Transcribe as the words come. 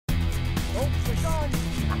done.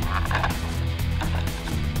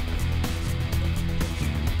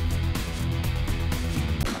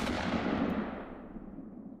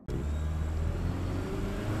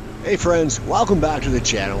 Hey friends, welcome back to the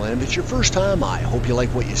channel, and if it's your first time, I hope you like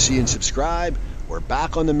what you see and subscribe. We're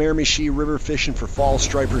back on the Miramichi River fishing for fall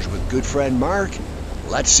stripers with good friend Mark.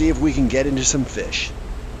 Let's see if we can get into some fish.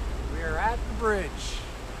 We are at the bridge.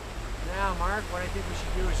 Now, Mark, what I think we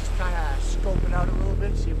should do is just kind of scope it out a little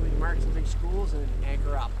bit, see if we can mark some big schools and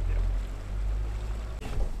anchor up.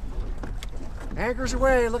 Anchors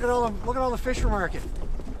away! Look at all the fish we're marking.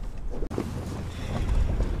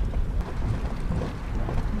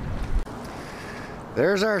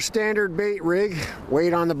 There's our standard bait rig.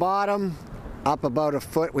 Weight on the bottom, up about a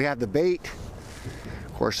foot we have the bait.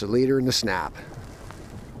 Of course, the leader and the snap.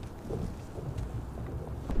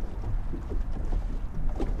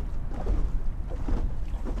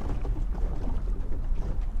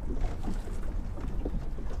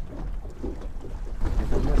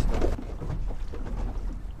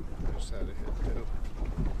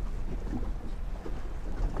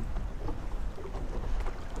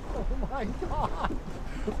 Oh my God!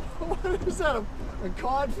 What is that? A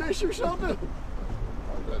codfish or something?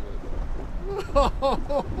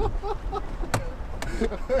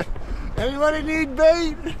 Anybody need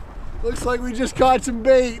bait? Looks like we just caught some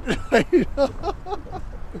bait.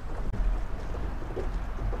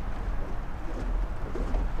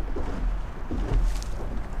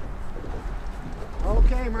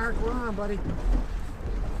 Okay, Mark, we're on, buddy.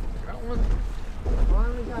 Got one.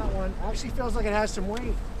 Finally got one. Actually feels like it has some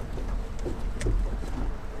weight.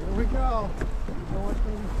 Here we go. You know what's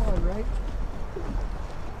going to be fun, right?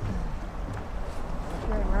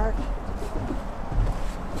 Okay, Mark.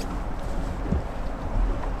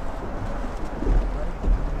 Buddy,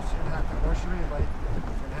 you're just going to have to push her in, buddy. You're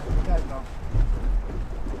going to have to get it, though.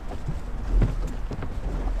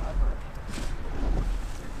 God, Mark.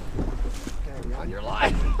 Okay, you're on your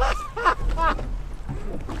line.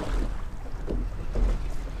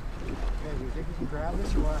 Okay, do you think we can grab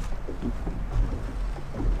this or what?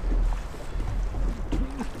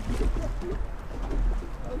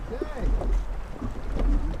 Okay.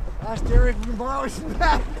 Ask Derek if we can borrow some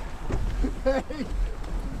back. Hey,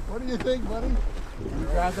 what do you think, buddy? Can you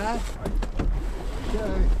grab that?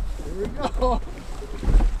 Okay, here we go.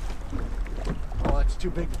 Oh, it's too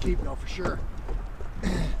big to keep though, for sure.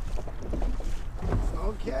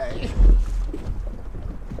 Okay.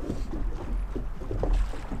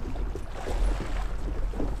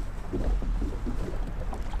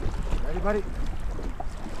 Ready, buddy?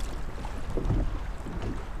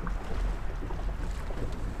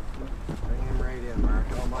 Bring him right in, Mark.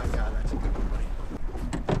 Oh my God, that's a good one, buddy.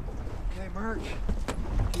 Okay, Mark,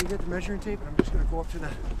 can you get the measuring tape? I'm just going to go up to the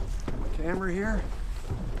camera here.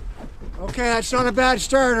 Okay, that's not a bad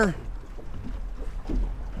starter.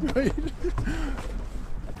 Right.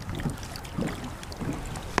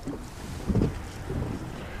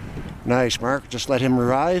 Nice, Mark. Just let him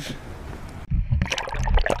arrive.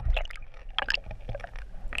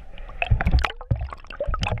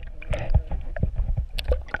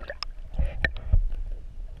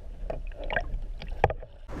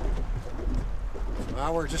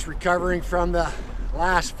 Well, we're just recovering from the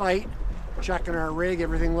last fight. Checking our rig.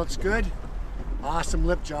 Everything looks good. Awesome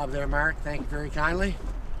lip job there, Mark. Thank you very kindly.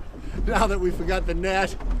 Now that we forgot the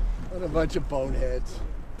net, what a bunch of boneheads.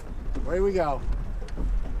 Away we go.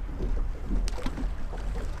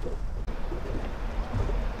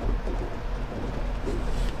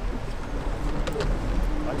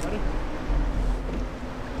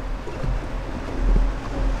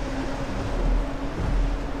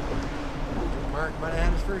 Mark might have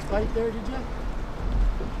had his first bite there, did you?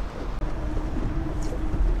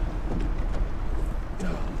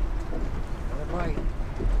 Another bite.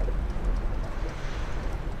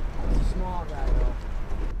 That's a small guy though.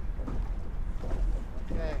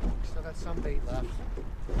 Okay, still got some bait left.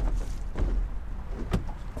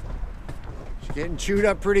 She's getting chewed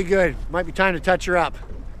up pretty good. Might be time to touch her up.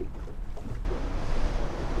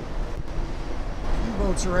 Few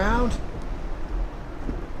boats around.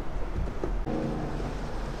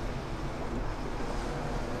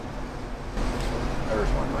 There's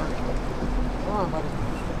one, Mark. Come on, buddy.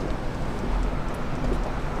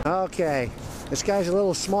 Okay, this guy's a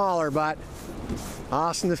little smaller, but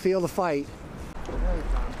awesome to feel the fight.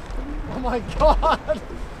 Oh my God!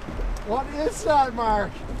 What is that,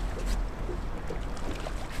 Mark?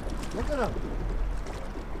 Look at him.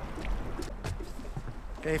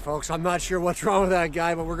 Okay, folks, I'm not sure what's wrong with that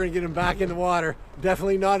guy, but we're going to get him back in the water.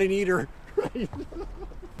 Definitely not an eater. Okay,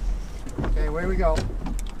 away we go.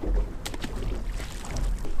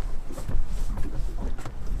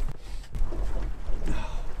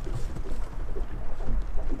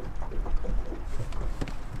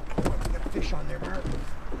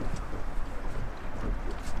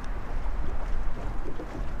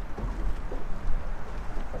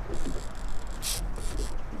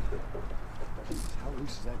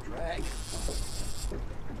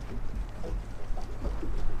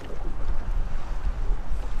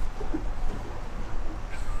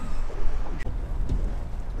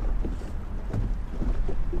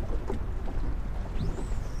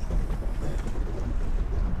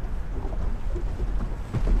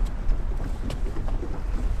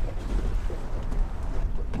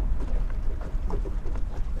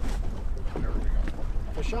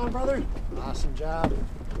 Fish on, brother. Awesome job.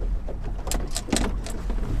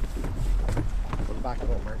 Put it back to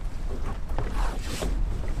the boat, Mark.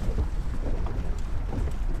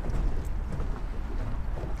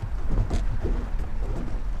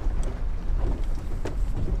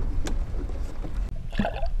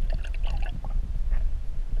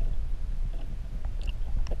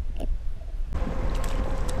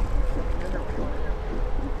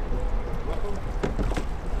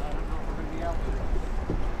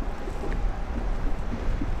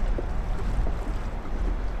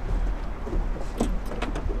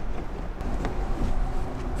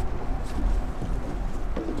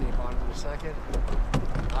 Second.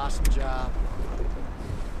 Awesome job.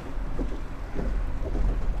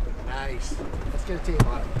 Nice. Let's get a tape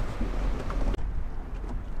on it.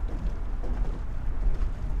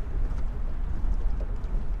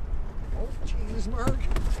 Oh, Jesus, Mark.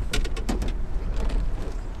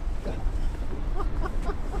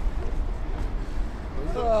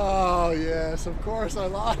 Oh, yes, of course I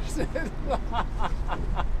lost it.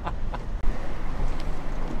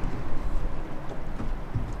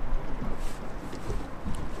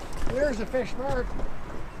 There's a fish, Mark.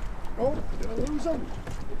 Oh, did I lose him?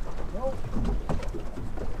 Nope.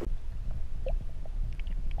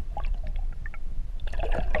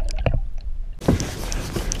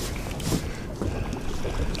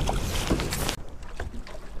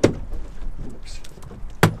 Oops.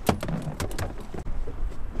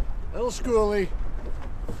 Little schoolie.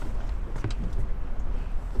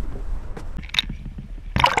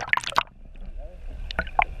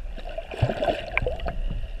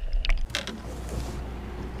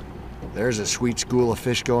 There's a sweet school of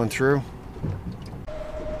fish going through.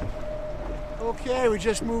 Okay, we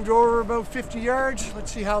just moved over about 50 yards.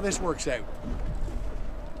 Let's see how this works out.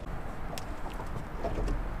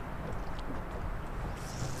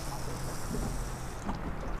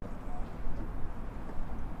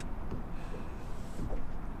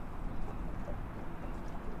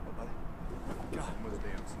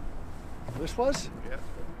 This was? Yeah.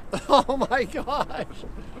 Oh my gosh.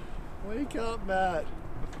 Wake up, Matt.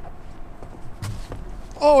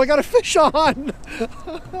 Oh, I got a fish on! See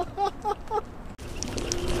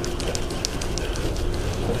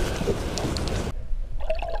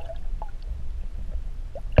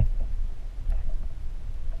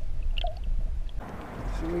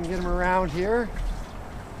if we can get him around here.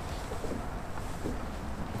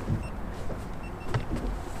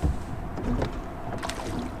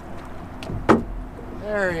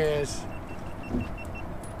 There he is.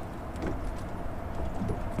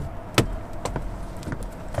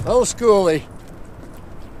 Oh, schoolie.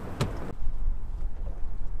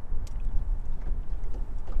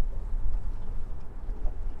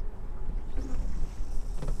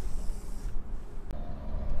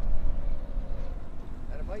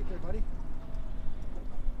 Had a bite there, buddy.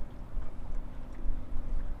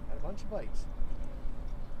 Had a bunch of bites.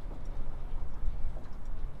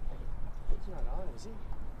 He's not on, is he?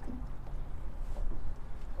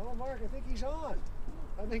 Oh, Mark, I think he's on.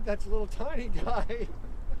 I think that's a little tiny guy.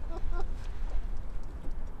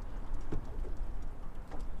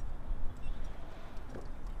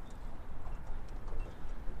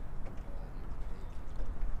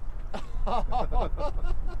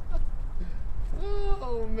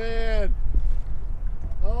 Oh man.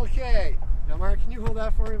 Okay. Now Mark, can you hold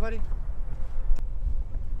that for me, buddy?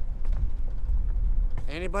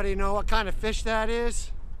 Anybody know what kind of fish that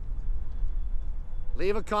is?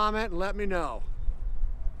 Leave a comment and let me know.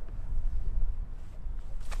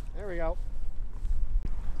 There we go.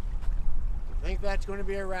 I think that's going to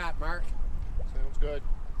be a wrap, Mark. Sounds good.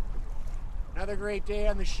 Another great day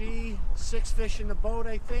on the Shee. 6 fish in the boat,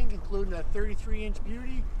 I think, including a 33-inch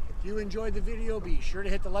beauty. If you enjoyed the video, be sure to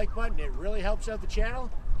hit the like button. It really helps out the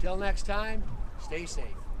channel. Till next time, stay safe.